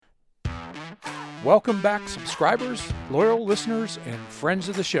Welcome back, subscribers, loyal listeners, and friends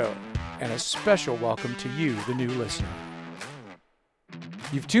of the show, and a special welcome to you, the new listener.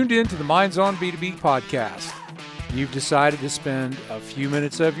 You've tuned in to the Minds on B2B podcast. You've decided to spend a few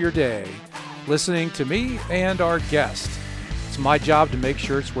minutes of your day listening to me and our guest. It's my job to make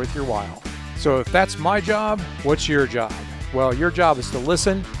sure it's worth your while. So if that's my job, what's your job? Well, your job is to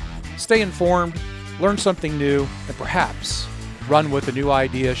listen, stay informed, learn something new, and perhaps run with a new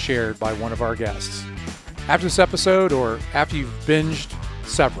idea shared by one of our guests. After this episode, or after you've binged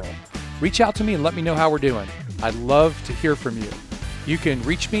several, reach out to me and let me know how we're doing. I'd love to hear from you. You can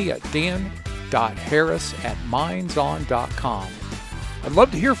reach me at dan.harris@mindson.com. I'd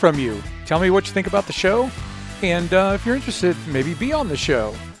love to hear from you. Tell me what you think about the show, and if you're interested, maybe be on the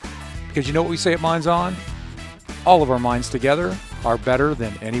show. Because you know what we say at Minds On? All of our minds together are better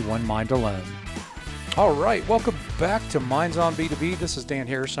than any one mind alone. All right, welcome back to Minds on B2B. This is Dan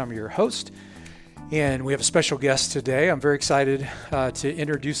Harris. I'm your host, and we have a special guest today. I'm very excited to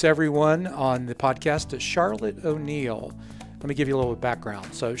introduce everyone on the podcast to Charlotte O'Neill. Let me give you a little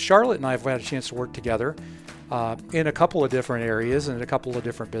background. So Charlotte and I have had a chance to work together in a couple of different areas and a couple of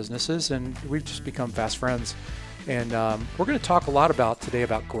different businesses, and we've just become fast friends. And we're going to talk a lot today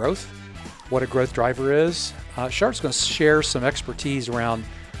about growth, what a growth driver is. Charlotte's going to share some expertise around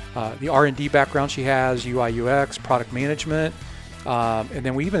the R&D background she has, UI, UX, product management. And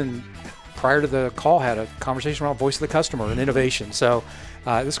then we even, prior to the call, had a conversation around voice of the customer and innovation. So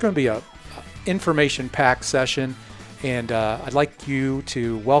this is going to be a information-packed session. And I'd like you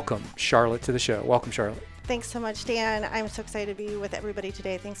to welcome Charlotte to the show. Welcome, Charlotte. Thanks so much, Dan. I'm so excited to be with everybody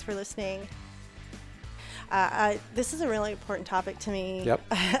today. Thanks for listening. This is a really important topic to me. Yep.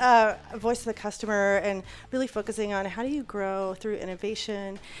 Voice of the customer, and really focusing on how do you grow through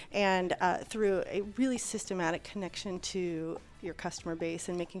innovation and through a really systematic connection to your customer base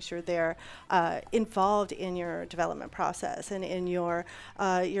and making sure they're involved in your development process and in your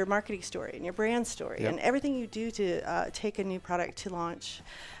marketing story and your brand story. Yep. And everything you do to take a new product to launch.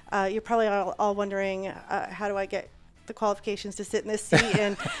 You're probably all wondering, how do I get the qualifications to sit in this seat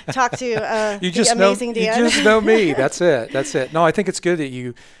and talk to the amazing Dan? You just know me. That's it. No, I think it's good that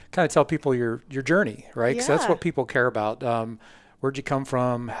you kind of tell people your journey, right? Because that's what people care about. Where'd you come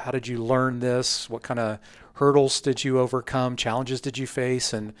from? How did you learn this? What kind of hurdles did you overcome? Challenges did you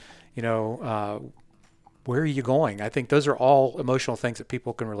face? And, where are you going? I think those are all emotional things that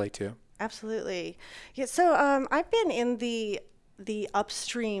people can relate to. Absolutely. Yeah. So I've been in the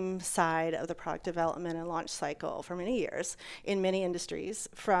upstream side of the product development and launch cycle for many years in many industries,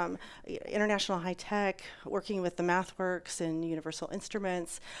 from international high tech, working with the MathWorks and Universal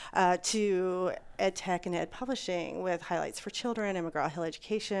Instruments, to ed tech and ed publishing with Highlights for Children and McGraw-Hill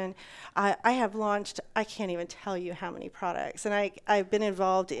Education. I have launched, I can't even tell you how many products, and I've been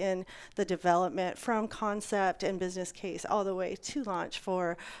involved in the development from concept and business case all the way to launch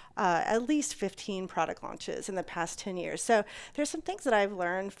for at least 15 product launches in the past 10 years. So there's some things that I've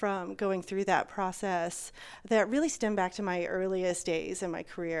learned from going through that process that really stem back to my earliest days in my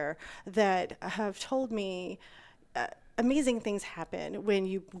career that have told me amazing things happen when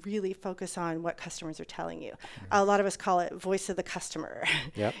you really focus on what customers are telling you. Mm-hmm. A lot of us call it voice of the customer.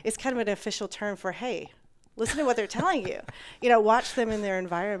 Yep. It's kind of an official term for, hey, listen to what they're telling you. Watch them in their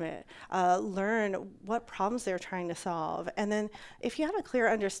environment. Learn what problems they're trying to solve. And then if you have a clear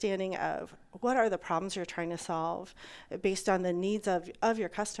understanding of what are the problems you're trying to solve based on the needs of your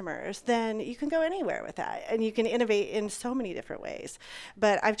customers, then you can go anywhere with that. And you can innovate in so many different ways.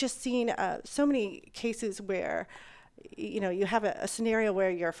 But I've just seen so many cases where you have a scenario where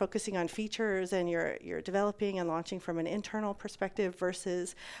you're focusing on features and you're developing and launching from an internal perspective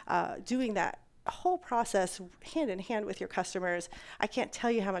versus doing that whole process hand in hand with your customers. I can't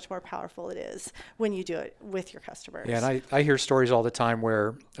tell you how much more powerful it is when you do it with your customers. Yeah, and I hear stories all the time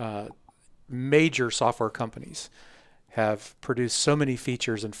where major software companies have produced so many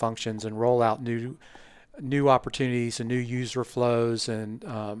features and functions and roll out new opportunities and new user flows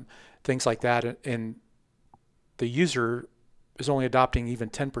and things like that. And the user is only adopting even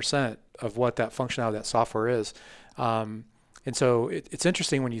 10% of what that functionality of that software is. And so it's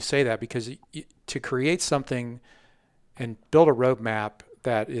interesting when you say that, because to create something and build a roadmap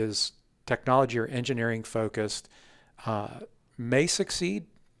that is technology or engineering focused may succeed,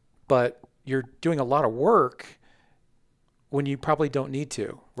 but you're doing a lot of work when you probably don't need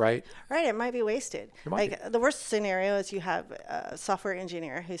to, right? Right, it might be wasted. The worst scenario is you have a software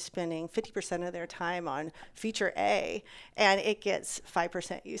engineer who's spending 50% of their time on feature A, and it gets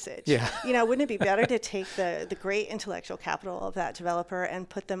 5% usage. Yeah. Wouldn't it be better to take the great intellectual capital of that developer and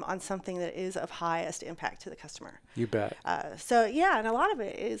put them on something that is of highest impact to the customer? You bet. And a lot of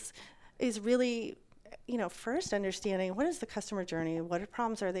it is is really, first understanding what is the customer journey, what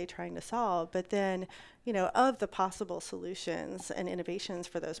problems are they trying to solve, but then, of the possible solutions and innovations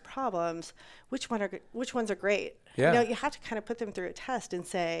for those problems, which ones are great. Yeah. You have to kind of put them through a test and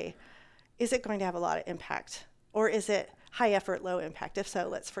say, is it going to have a lot of impact, or is it high effort, low impact? If so,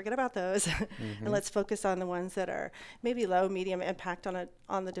 let's forget about those and let's focus on the ones that are maybe low, medium impact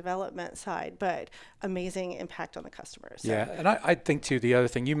on the development side, but amazing impact on the customers. Yeah, and I think too, the other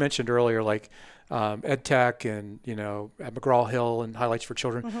thing you mentioned earlier, like EdTech and, at McGraw-Hill and Highlights for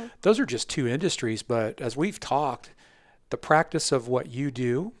Children, those are just two industries. But as we've talked, the practice of what you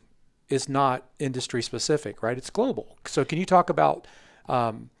do is not industry specific, right? It's global. So can you talk about,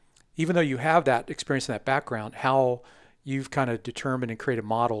 even though you have that experience and that background, how you've kind of determined and created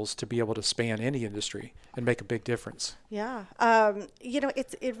models to be able to span any industry and make a big difference? Yeah.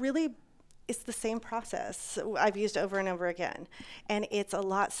 It's the same process I've used over and over again, and it's a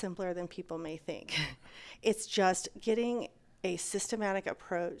lot simpler than people may think. It's just getting a systematic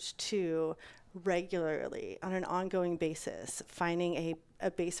approach to regularly, on an ongoing basis, finding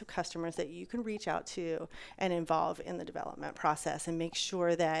a base of customers that you can reach out to and involve in the development process, and make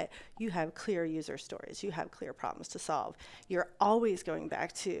sure that you have clear user stories, you have clear problems to solve. You're always going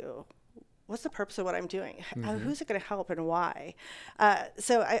back to, what's the purpose of what I'm doing? Who's it going to help and why?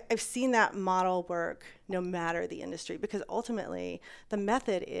 So I've seen that model work no matter the industry, because ultimately the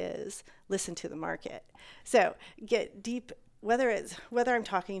method is listen to the market. So get deep, whether I'm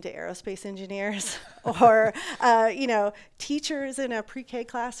talking to aerospace engineers or teachers in a pre-K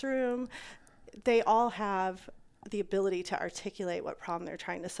classroom, they all have the ability to articulate what problem they're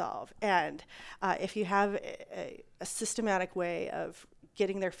trying to solve. And if you have a systematic way of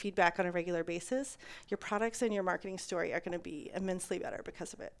getting their feedback on a regular basis, your products and your marketing story are going to be immensely better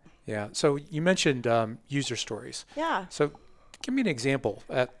because of it. Yeah. So you mentioned user stories. Yeah. So give me an example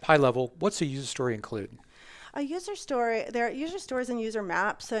at high level. What's a user story include? A user story, there are user stories and user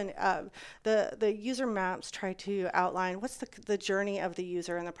maps, and the user maps try to outline what's the journey of the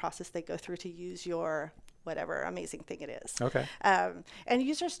user and the process they go through to use your whatever amazing thing it is. Okay. And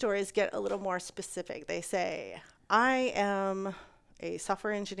user stories get a little more specific. They say, I am a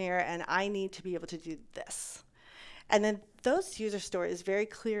software engineer and I need to be able to do this. And then those user stories very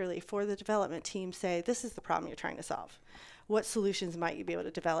clearly for the development team say, this is the problem you're trying to solve. What solutions might you be able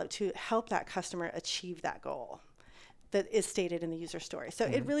to develop to help that customer achieve that goal that is stated in the user story? So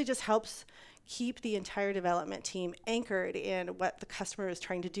it really just helps keep the entire development team anchored in what the customer is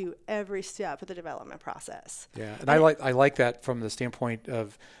trying to do every step of the development process. Yeah, and I like that from the standpoint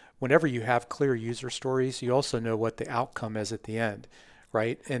of whenever you have clear user stories, you also know what the outcome is at the end,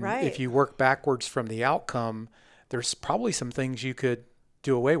 right? And if you work backwards from the outcome, there's probably some things you could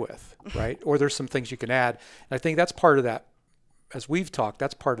do away with, right? Or there's some things you can add. And I think that's part of that, as we've talked,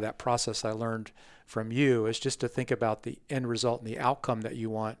 that's part of that process I learned from you, is just to think about the end result and the outcome that you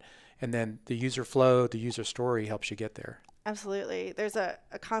want. And then the user flow, the user story helps you get there. Absolutely. There's a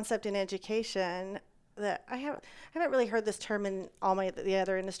concept in education that I haven't really heard this term in all the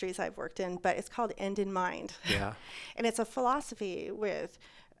other industries I've worked in, but it's called end in mind. Yeah. And it's a philosophy with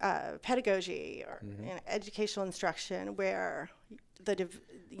pedagogy or educational instruction where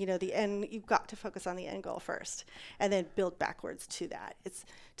the end, you've got to focus on the end goal first and then build backwards to that. It's,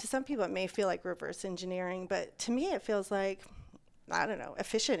 to some people it may feel like reverse engineering, but to me it feels like, I don't know,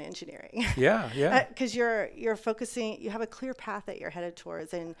 efficient engineering. Yeah. Because you're focusing, you have a clear path that you're headed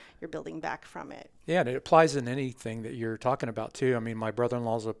towards and you're building back from it. Yeah, and it applies in anything that you're talking about too. I mean, my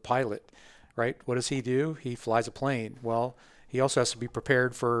brother-in-law's a pilot, right? What does he do? He flies a plane. Well, he also has to be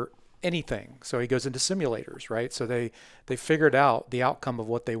prepared for anything. So he goes into simulators, right? So they figured out the outcome of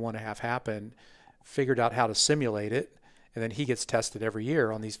what they want to have happen, figured out how to simulate it, and then he gets tested every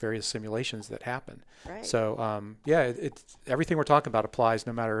year on these various simulations that happen. Right. So, it's everything we're talking about applies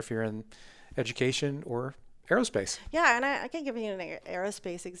no matter if you're in education or aerospace. Yeah, and I can give you an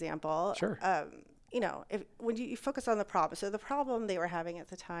aerospace example. Sure. When you focus on the problem, so the problem they were having at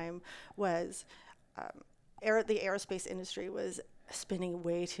the time was the aerospace industry was spending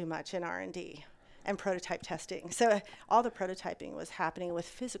way too much in R&D and prototype testing. So all the prototyping was happening with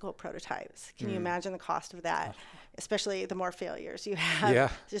physical prototypes. Can you imagine the cost of that? Especially the more failures you have. Yeah.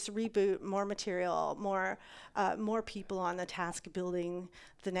 Just reboot, more material, more people on the task building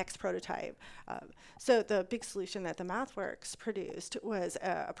the next prototype. So the big solution that the MathWorks produced was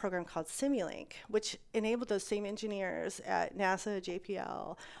a program called Simulink, which enabled those same engineers at NASA,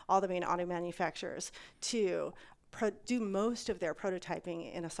 JPL, all the main auto manufacturers to do most of their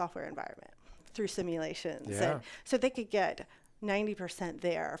prototyping in a software environment through simulations. Yeah. And so they could get 90%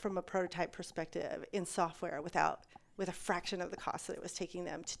 there from a prototype perspective in software without with a fraction of the cost that it was taking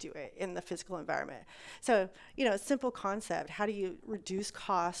them to do it in the physical environment. So, simple concept. How do you reduce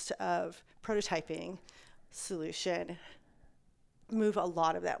cost of prototyping solution, move a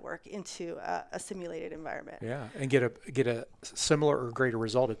lot of that work into a simulated environment? Yeah, and get a similar or greater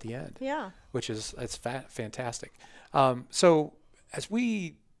result at the end. Yeah. Which is fantastic. So as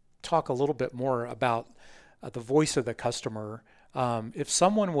we talk a little bit more about the voice of the customer, if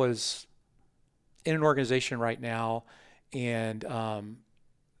someone was in an organization right now and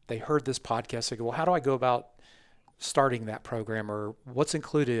they heard this podcast, they go, well, how do I go about starting that program, or what's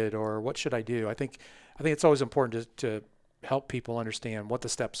included, or what should I do? I think it's always important to help people understand what the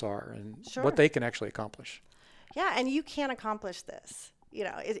steps are and Sure. what they can actually accomplish. Yeah, and you can accomplish this.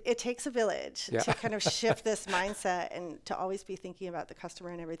 It takes a village Yeah. to kind of shift this mindset and to always be thinking about the customer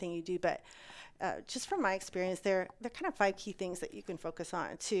and everything you do. But just from my experience, there are kind of 5 key things that you can focus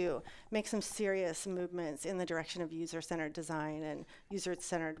on to make some serious movements in the direction of user-centered design and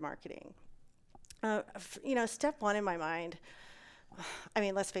user-centered marketing. Step 1 in my mind,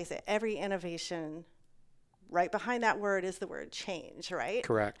 let's face it, every innovation, right behind that word is the word change, right?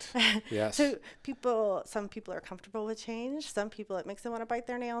 Correct. Yes. So some people are comfortable with change. Some people, it makes them want to bite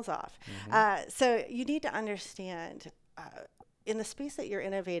their nails off. So you need to understand, in the space that you're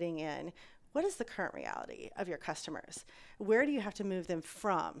innovating in, what is the current reality of your customers? Where do you have to move them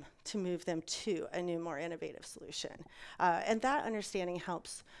from to move them to a new, more innovative solution? And that understanding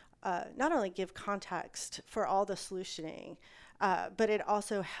helps not only give context for all the solutioning, but it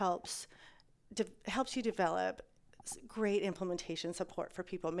also helps you develop great implementation support for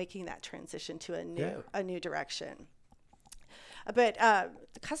people making that transition to a new direction. But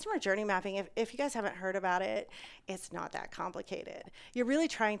the customer journey mapping, if you guys haven't heard about it, it's not that complicated. You're really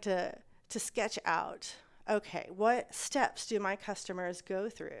trying to sketch out, okay, what steps do my customers go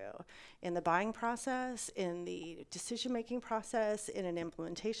through in the buying process, in the decision-making process, in an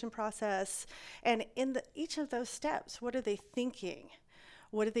implementation process, and in each of those steps, what are they thinking?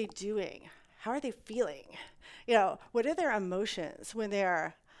 What are they doing? How are they feeling? What are their emotions when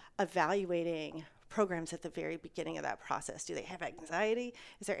they're evaluating programs at the very beginning of that process? Do they have anxiety?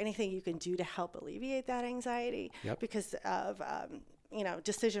 Is there anything you can do to help alleviate that anxiety because of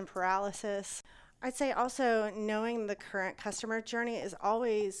decision paralysis? I'd say also knowing the current customer journey is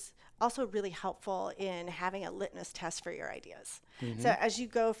always also really helpful in having a litmus test for your ideas. So as you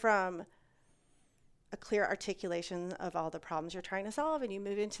go from a clear articulation of all the problems you're trying to solve, and you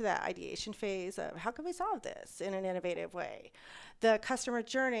move into that ideation phase of how can we solve this in an innovative way. The customer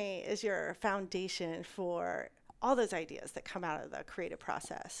journey is your foundation for all those ideas that come out of the creative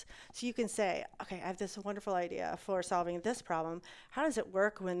process. So you can say, okay, I have this wonderful idea for solving this problem. How does it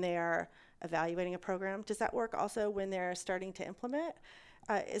work when they are evaluating a program? Does that work also when they're starting to implement?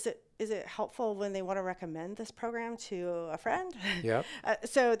 Is it helpful when they want to recommend this program to a friend? Yep.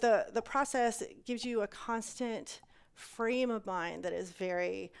 So the process gives you a constant frame of mind that is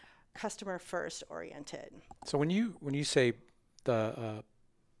very customer first oriented. So when you say the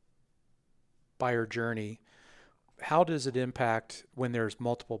buyer journey, how does it impact when there's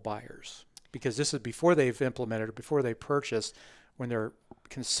multiple buyers? Because this is before they've implemented it, before they purchase. When they're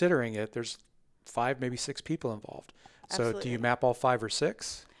considering it, there's 5, maybe 6 people involved. Absolutely. So do you map all 5 or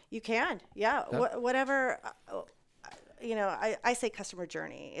 6? You can, yeah. Yep. Whatever. I say customer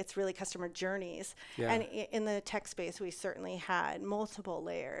journey. It's really customer journeys. Yeah. And in the tech space, we certainly had multiple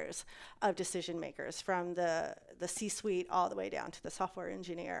layers of decision makers, from the C-suite all the way down to the software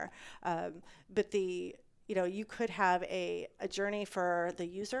engineer. But you could have a journey for the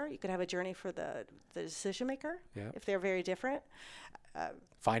user. You could have a journey for the decision maker, if they're very different.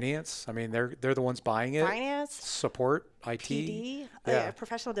 Finance. I mean, they're the ones buying it. Finance. Support. IT. PD.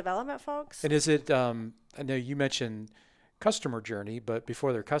 Professional development folks. And is it? I know you mentioned customer journey, but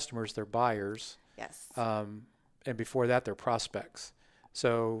before they're customers, they're buyers. Yes. And before that, they're prospects.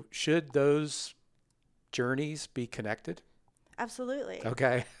 So should those journeys be connected? Absolutely.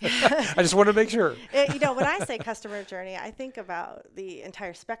 Okay. I just want to make sure. When I say customer journey, I think about the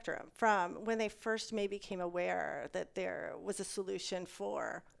entire spectrum, from when they first maybe became aware that there was a solution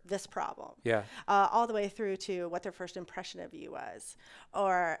for this problem, all the way through to what their first impression of you was,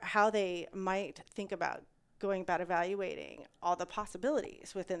 or how they might think about going about evaluating all the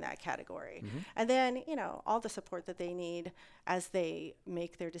possibilities within that category. And then, all the support that they need as they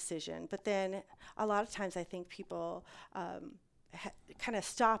make their decision. But then a lot of times I think people kind of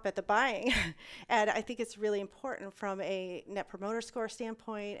stop at the buying. And I think it's really important from a net promoter score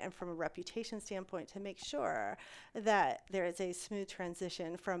standpoint and from a reputation standpoint to make sure that there is a smooth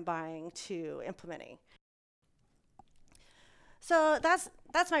transition from buying to implementing. So that's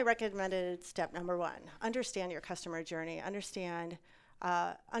my recommended step number one. Understand your customer journey. Understand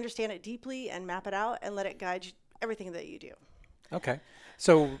it deeply and map it out and let it guide everything that you do. Okay.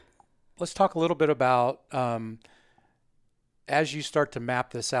 So let's talk a little bit about as you start to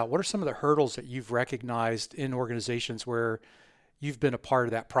map this out, what are some of the hurdles that you've recognized in organizations where you've been a part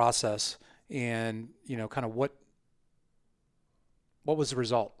of that process, and kind of what was the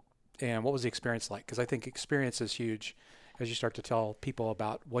result and what was the experience like? Because I think experience is huge as you start to tell people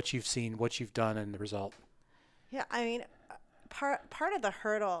about what you've seen, what you've done, and the result. Yeah, I mean, part of the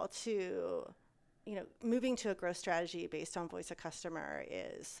hurdle to moving to a growth strategy based on voice of customer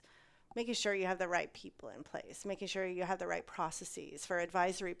is making sure you have the right people in place, making sure you have the right processes for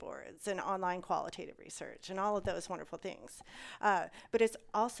advisory boards and online qualitative research and all of those wonderful things. But it's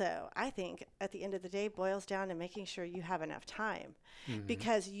also, I think, at the end of the day, boils down to making sure you have enough time,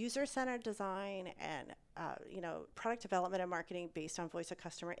 because user-centered design and product development and marketing based on voice of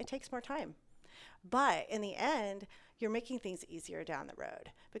customer, it takes more time. But in the end, you're making things easier down the road,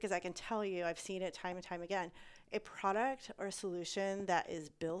 because I can tell you, I've seen it time and time again, a product or a solution that is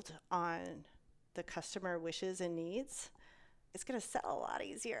built on the customer wishes and needs, it's going to sell a lot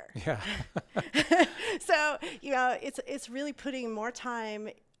easier. Yeah. So, it's really putting more time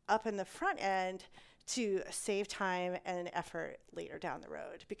up in the front end to save time and effort later down the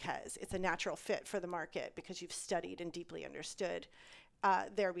road, because it's a natural fit for the market, because you've studied and deeply understood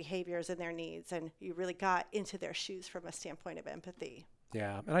their behaviors and their needs, and you really got into their shoes from a standpoint of empathy.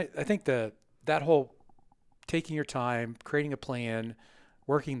 Yeah, and I think that whole taking your time, creating a plan,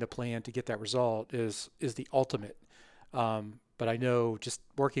 working the plan to get that result is the ultimate. But I know just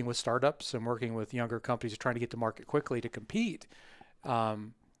working with startups and working with younger companies trying to get to market quickly to compete,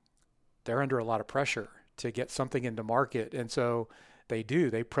 they're under a lot of pressure to get something into market. And so they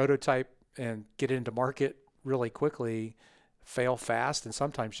prototype and get into market really quickly, fail fast, and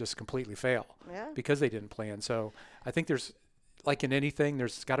sometimes just completely fail because they didn't plan. So I think there's, like in anything,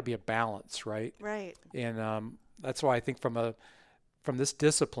 there's got to be a balance, right? Right. And that's why I think from this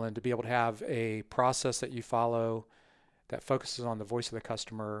discipline, to be able to have a process that you follow that focuses on the voice of the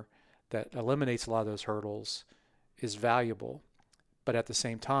customer, that eliminates a lot of those hurdles, is valuable. But at the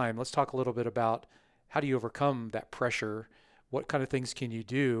same time, let's talk a little bit about how do you overcome that pressure? What kind of things can you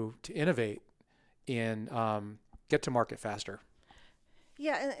do to innovate and get to market faster?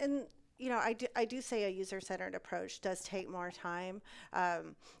 Yeah, and I do say a user-centered approach does take more time.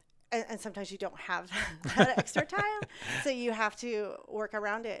 And sometimes you don't have that extra time, so you have to work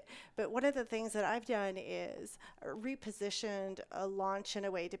around it. But one of the things that I've done is repositioned a launch in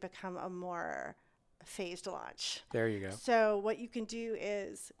a way to become a more phased launch. There you go. So what you can do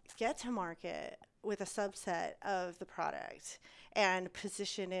is get to market with a subset of the product and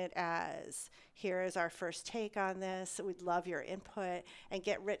position it as, here is our first take on this. We'd love your input, and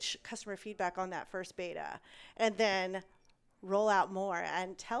get rich customer feedback on that first beta. And then roll out more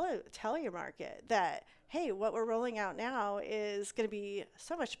and tell your market that, hey, what we're rolling out now is going to be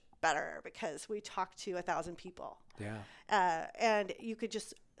so much better because we talked to 1,000 people. Yeah. And you could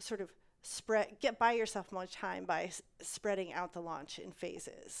just sort of buy yourself more time by spreading out the launch in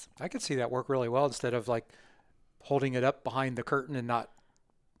phases. I could see that work really well, instead of like holding it up behind the curtain and not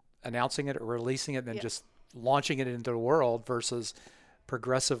announcing it or releasing it, and then just launching it into the world, versus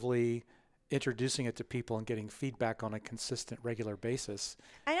progressively introducing it to people and getting feedback on a consistent, regular basis.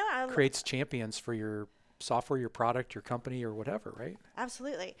 I know. Creates champions for your software, your product, your company, or whatever, right?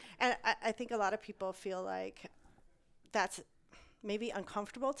 Absolutely. And I think a lot of people feel like that's maybe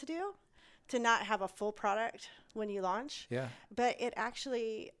uncomfortable to do, to not have a full product when you launch. Yeah. But it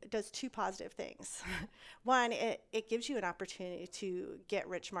actually does two positive things. One, it gives you an opportunity to get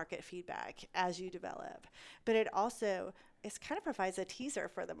rich market feedback as you develop. But it also kind of provides a teaser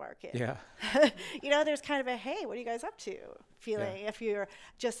for the market. Yeah. There's kind of a, hey, what are you guys up to feeling if you're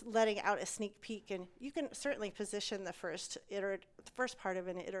just letting out a sneak peek. And you can certainly position the first part of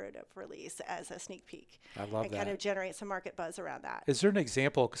an iterative release as a sneak peek. I love and that. kind of generate some market buzz around that. Is there an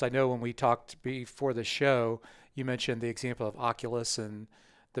example? Because I know when we talked before the show, you mentioned the example of Oculus and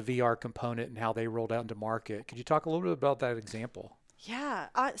the VR component and how they rolled out into market. Could you talk a little bit about that example? Yeah.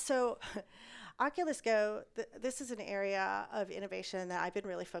 So Oculus Go, this is an area of innovation that I've been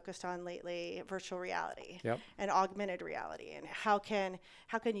really focused on lately: virtual reality and augmented reality, and how can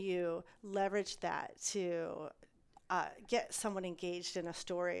you leverage that to get someone engaged in a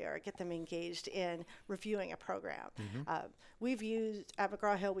story, or get them engaged in reviewing a program. We've used, at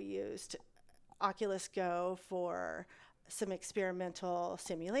McGraw-Hill, we used Oculus Go for some experimental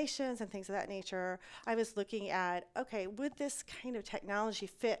simulations and things of that nature, I was looking at, okay, would this kind of technology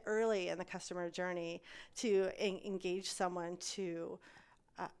fit early in the customer journey to engage someone to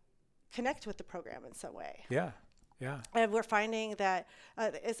connect with the program in some way? Yeah. Yeah. And we're finding that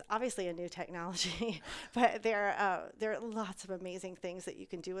it's obviously a new technology, but there are lots of amazing things that you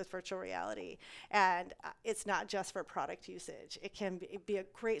can do with virtual reality. And it's not just for product usage. It can be a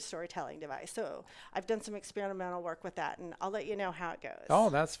great storytelling device. So I've done some experimental work with that, and I'll let you know how it goes. Oh,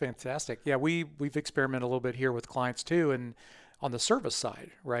 that's fantastic. Yeah, we've experimented a little bit here with clients too, and on the service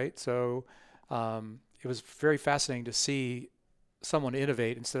side, right? So it was very fascinating to see someone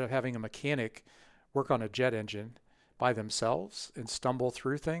innovate instead of having a mechanic work on a jet engine by themselves and stumble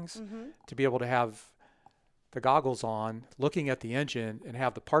through things, to be able to have the goggles on, looking at the engine, and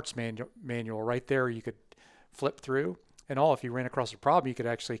have the parts manual right there you could flip through. And if you ran across a problem, you could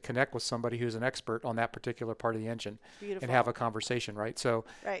actually connect with somebody who's an expert on that particular part of the engine. Beautiful. And have a conversation, right? So,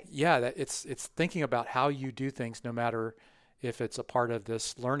 yeah, it's thinking about how you do things, no matter if it's a part of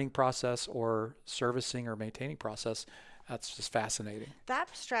this learning process or servicing or maintaining process. That's just fascinating.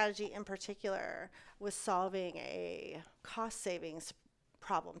 That strategy in particular was solving a cost savings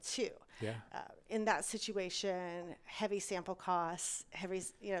problem too. Yeah. In that situation, heavy sample costs,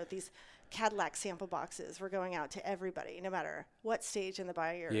 these Cadillac sample boxes were going out to everybody, no matter what stage in the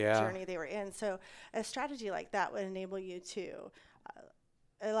buyer journey they were in. So a strategy like that would enable you to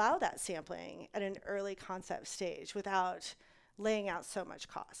allow that sampling at an early concept stage without laying out so much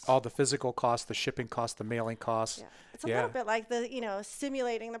cost. All the physical costs, the shipping costs, the mailing costs. Yeah. It's a little bit like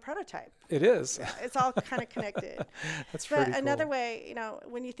simulating the prototype. It is. Yeah, it's all kind of connected. That's pretty cool. But another way,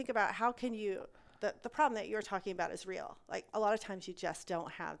 when you think about how can you, the problem that you're talking about is real. Like a lot of times you just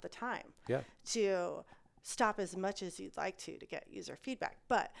don't have the time to stop as much as you'd like to get user feedback.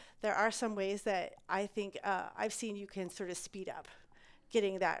 But there are some ways that I think I've seen you can sort of speed up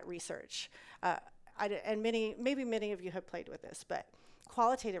getting that research. And maybe many of you have played with this, but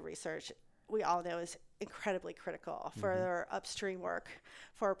qualitative research, we all know, is incredibly critical for their upstream work,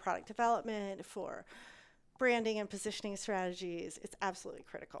 for product development, for branding and positioning strategies. It's absolutely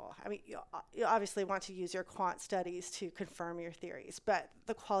critical. I mean, you obviously want to use your quant studies to confirm your theories, but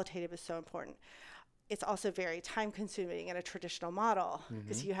the qualitative is so important. It's also very time consuming in a traditional model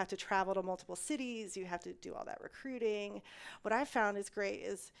because you have to travel to multiple cities, you have to do all that recruiting. What I've found is great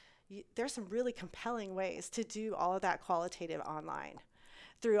is there's some really compelling ways to do all of that qualitative online,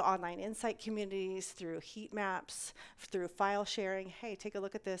 through online insight communities, through heat maps, through file sharing. Hey, take a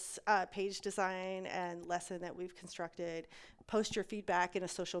look at this page design and lesson that we've constructed. Post your feedback in a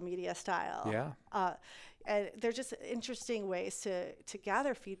social media style. Yeah. And they're just interesting ways to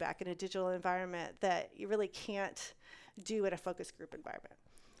gather feedback in a digital environment that you really can't do in a focus group environment.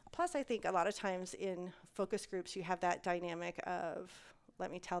 Plus, I think a lot of times in focus groups, you have that dynamic of,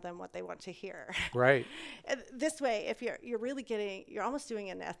 let me tell them what they want to hear. Right. And this way, if you're really you're almost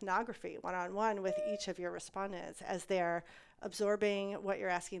doing an ethnography one-on-one with each of your respondents as they're absorbing what you're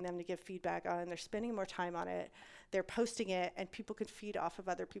asking them to give feedback on. They're spending more time on it. They're posting it, and people can feed off of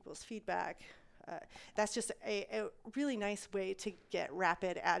other people's feedback. That's just a really nice way to get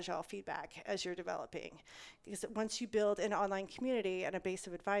rapid, agile feedback as you're developing. Because once you build an online community and a base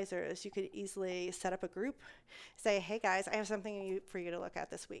of advisors, you could easily set up a group, say, hey guys, I have something for you to look at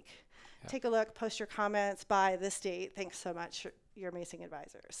this week. Yep. Take a look, post your comments by this date. Thanks so much. You're amazing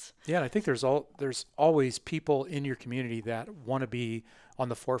advisors. Yeah, and I think there's always people in your community that want to be on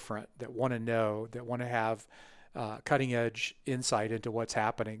the forefront, that want to know, that want to have cutting edge insight into what's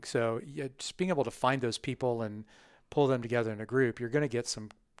happening. So just being able to find those people and pull them together in a group, you're going to get some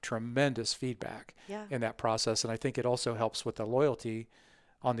tremendous feedback in that process. And I think it also helps with the loyalty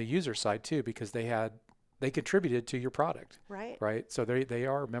on the user side too, because they contributed to your product. Right. So they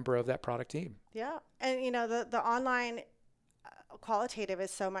are a member of that product team. Yeah. And the online qualitative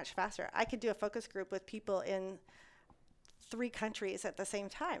is so much faster. I could do a focus group with people in 3 countries at the same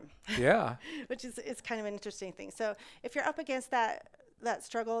time. Yeah. Which is kind of an interesting thing. So if you're up against that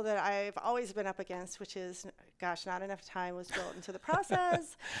struggle that I've always been up against, which is, gosh, not enough time was built into the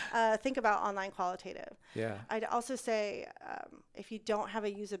process, think about online qualitative. Yeah. I'd also say if you don't have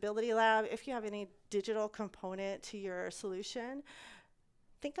a usability lab, if you have any digital component to your solution,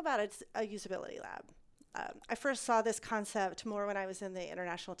 think about it as a usability lab. I first saw this concept more when I was in the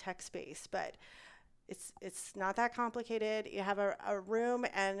international tech space, but it's not that complicated. You have a room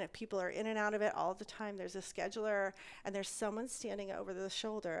and people are in and out of it all the time. There's a scheduler and there's someone standing over the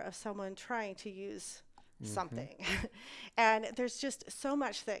shoulder of someone trying to use something. And there's just so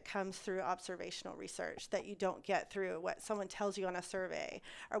much that comes through observational research that you don't get through what someone tells you on a survey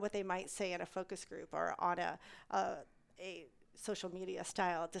or what they might say in a focus group or on a social media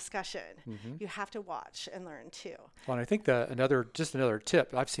style discussion. You have to watch and learn too. Well, and I think another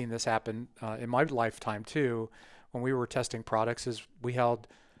tip, I've seen this happen in my lifetime too, when we were testing products, is we held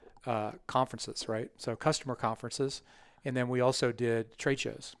conferences, right? So customer conferences, and then we also did trade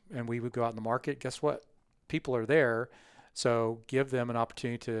shows, and we would go out in the market. Guess what? People are there, so give them an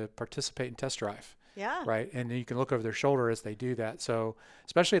opportunity to participate and test drive. Yeah. Right. And then you can look over their shoulder as they do that. So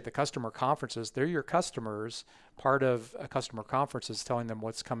especially at the customer conferences, they're your customers. Part of a customer conference is telling them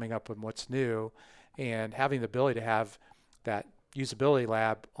what's coming up and what's new, and having the ability to have that usability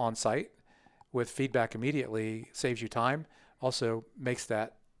lab on site with feedback immediately saves you time. Also makes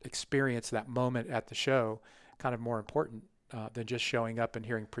that experience, that moment at the show, kind of more important than just showing up and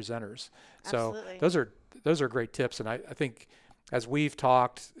hearing presenters. Absolutely. So those are great tips. And I think as we've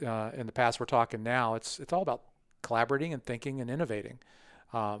talked in the past, we're talking now, it's all about collaborating and thinking and innovating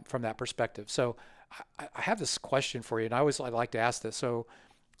from that perspective. So I have this question for you, and I like to ask this. So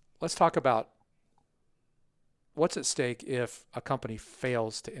let's talk about what's at stake if a company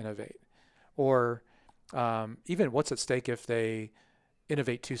fails to innovate, or even what's at stake if they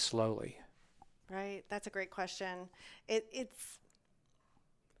innovate too slowly. Right. That's a great question. It's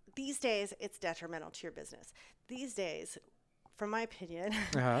these days, it's detrimental to your business. These days, from my opinion,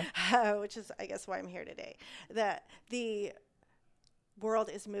 which is, I guess, why I'm here today, that the world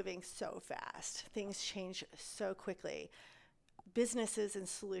is moving so fast. Things change so quickly. Businesses and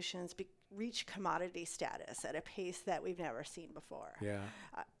solutions reach commodity status at a pace that we've never seen before. Yeah.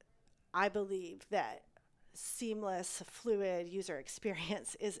 I believe that seamless, fluid user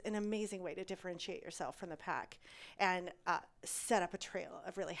experience is an amazing way to differentiate yourself from the pack and set up a trail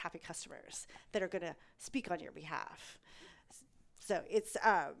of really happy customers that are going to speak on your behalf. So it's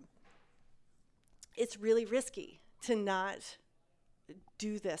really risky to not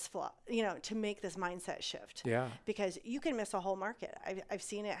do this to make this mindset shift. Yeah. Because you can miss a whole market. I've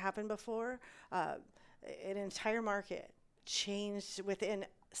seen it happen before. An entire market changed within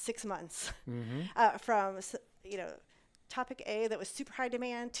 6 months from topic A that was super high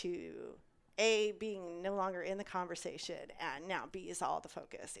demand to A being no longer in the conversation, and now B is all the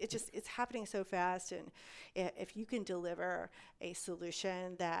focus. It's happening so fast, and if you can deliver a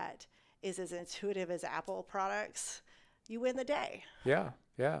solution that is as intuitive as Apple products, you win the day. Yeah,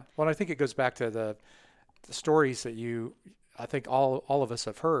 yeah. Well, I think it goes back to the stories that I think all of us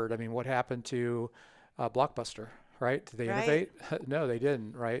have heard. I mean, what happened to Blockbuster, right? Did they innovate? No, they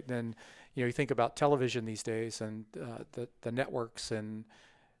didn't, right? And you think about television these days and the networks and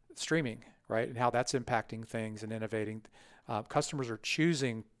streaming, right? And how that's impacting things and innovating. Customers are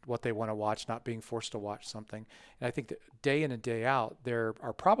choosing what they want to watch, not being forced to watch something. And I think that day in and day out, there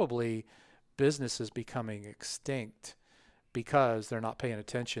are probably businesses becoming extinct because they're not paying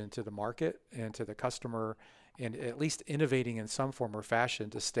attention to the market and to the customer, and at least innovating in some form or fashion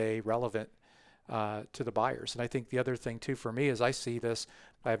to stay relevant to the buyers. And I think the other thing too for me is I see this.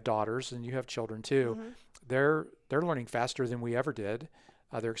 I have daughters, and you have children too. Mm-hmm. They're learning faster than we ever did.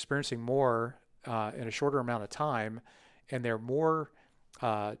 They're experiencing more in a shorter amount of time, and they're more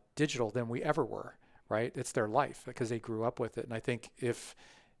digital than we ever were. Right? It's their life because they grew up with it. And I think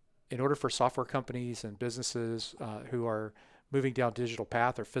in order for software companies and businesses who are moving down digital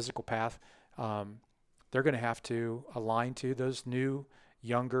path or physical path, they're going to have to align to those new,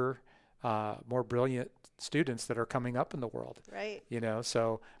 younger, more brilliant students that are coming up in the world. Right.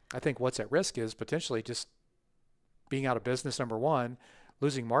 So I think what's at risk is potentially just being out of business, number one,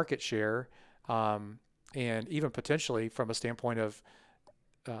 losing market share, and even potentially from a standpoint of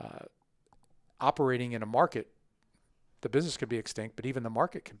operating in a market, the business could be extinct, but even the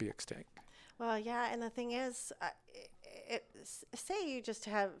market could be extinct. Well, yeah, and the thing is, say you just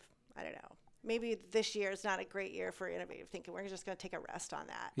have, I don't know, maybe this year is not a great year for innovative thinking. We're just going to take a rest on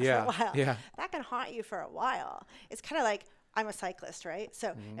that for a while. Yeah. That can haunt you for a while. It's kind of like I'm a cyclist, right?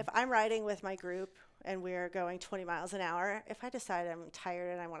 So if I'm riding with my group and we're going 20 miles an hour, if I decide I'm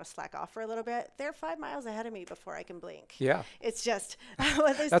tired and I want to slack off for a little bit, they're 5 miles ahead of me before I can blink. Yeah. It's just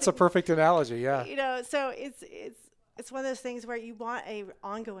that's a perfect analogy. Yeah. So it's one of those things where you want a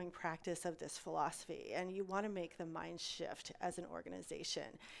ongoing practice of this philosophy, and you want to make the mind shift as an organization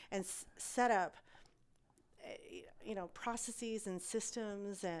and set up processes and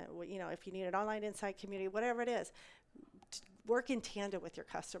systems, and if you need an online insight community, whatever it is, work in tandem with your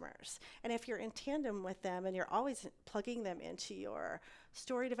customers. And if you're in tandem with them and you're always plugging them into your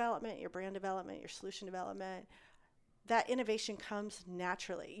story development, your brand development, your solution development, that innovation comes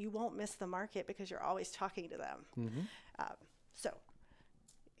naturally. You won't miss the market because you're always talking to them. So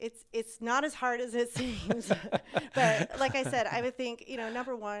it's not as hard as it seems. But like I said, I would think,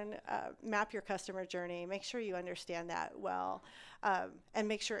 number one, map your customer journey. Make sure you understand that well, and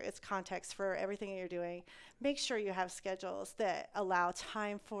make sure it's context for everything you're doing. Make sure you have schedules that allow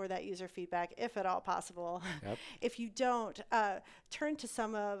time for that user feedback, if at all possible. Yep. If you don't, turn to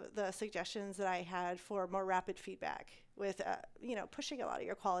some of the suggestions that I had for more rapid feedback with, pushing a lot of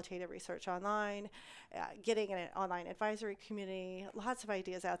your qualitative research online, getting an online advisory community, lots of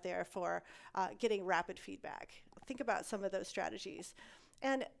ideas out there for getting rapid feedback. Think about some of those strategies.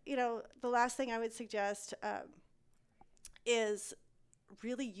 And, the last thing I would suggest is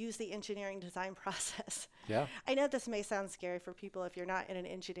really use the engineering design process. Yeah. I know this may sound scary for people if you're not in an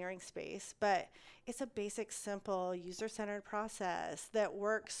engineering space, but it's a basic, simple, user-centered process that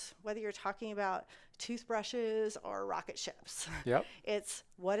works whether you're talking about toothbrushes or rocket ships. Yep. It's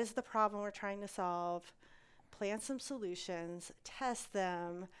what is the problem we're trying to solve, plan some solutions, test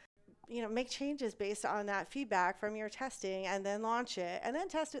them, make changes based on that feedback from your testing, and then launch it, and then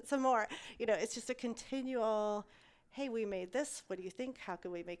test it some more. It's just a continual, hey, we made this. What do you think? How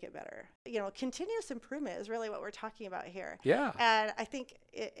can we make it better? Continuous improvement is really what we're talking about here. Yeah. And I think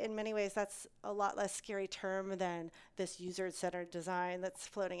in many ways that's a lot less scary term than this user-centered design that's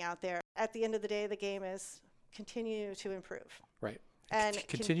floating out there. At the end of the day, the game is continue to improve. Right. And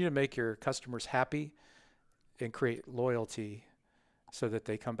continue to make your customers happy and create loyalty so that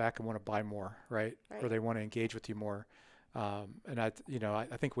they come back and want to buy more, right? Or they want to engage with you more. And I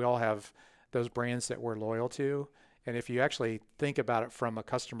think we all have those brands that we're loyal to. And if you actually think about it from a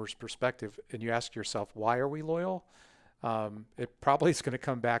customer's perspective and you ask yourself, why are we loyal? It probably is going to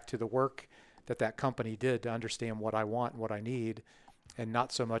come back to the work that company did to understand what I want and what I need, and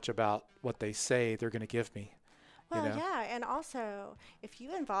not so much about what they say they're going to give me. Well, yeah. And also, if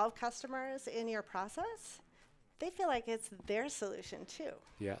you involve customers in your process, they feel like it's their solution too.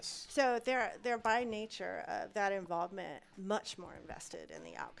 Yes. So they're by nature of that involvement much more invested in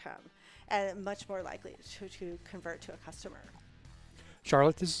the outcome and much more likely to convert to a customer.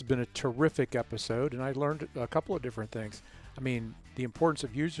 Charlotte, this has been a terrific episode, and I learned a couple of different things. I mean, the importance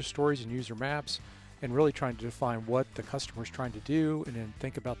of user stories and user maps, and really trying to define what the customer is trying to do, and then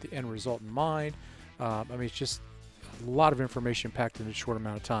think about the end result in mind. It's just a lot of information packed in a short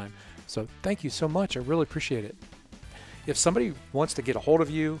amount of time. So thank you so much. I really appreciate it. If somebody wants to get a hold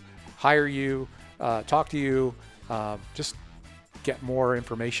of you, hire you, talk to you, just get more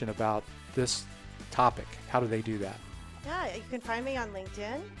information about this topic, how do they do that? Yeah, you can find me on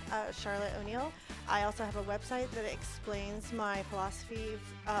LinkedIn, Charlotte O'Neill. I also have a website that explains my philosophy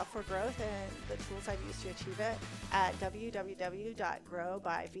for growth and the tools I've used to achieve it at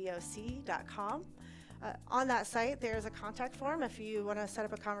www.growbyvoc.com. On that site, there's a contact form if you want to set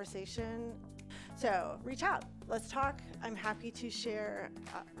up a conversation. So reach out. Let's talk. I'm happy to share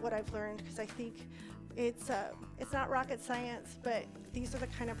what I've learned, because I think it's not rocket science, but these are the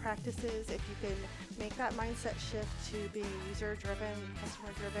kind of practices, if you can make that mindset shift to being user-driven,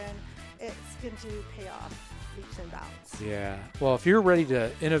 customer-driven, it's going to pay off leaps and bounds. Yeah. Well, if you're ready to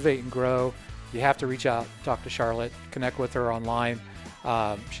innovate and grow, you have to reach out, talk to Charlotte, connect with her online.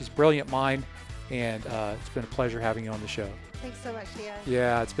 She's a brilliant mind, and it's been a pleasure having you on the show. Thanks so much, Dan.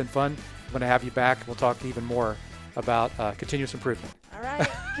 Yeah, it's been fun. I'm going to have you back. We'll talk even more about continuous improvement. All right.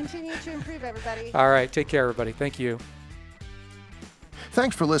 Continue to improve, everybody. All right. Take care, everybody. Thank you.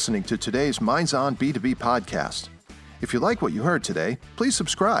 Thanks for listening to today's Minds On B2B podcast. If you like what you heard today, please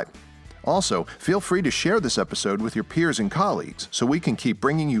subscribe. Also, feel free to share this episode with your peers and colleagues so we can keep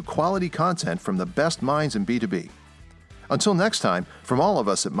bringing you quality content from the best minds in B2B. Until next time, from all of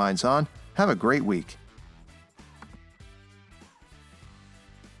us at Minds On, have a great week.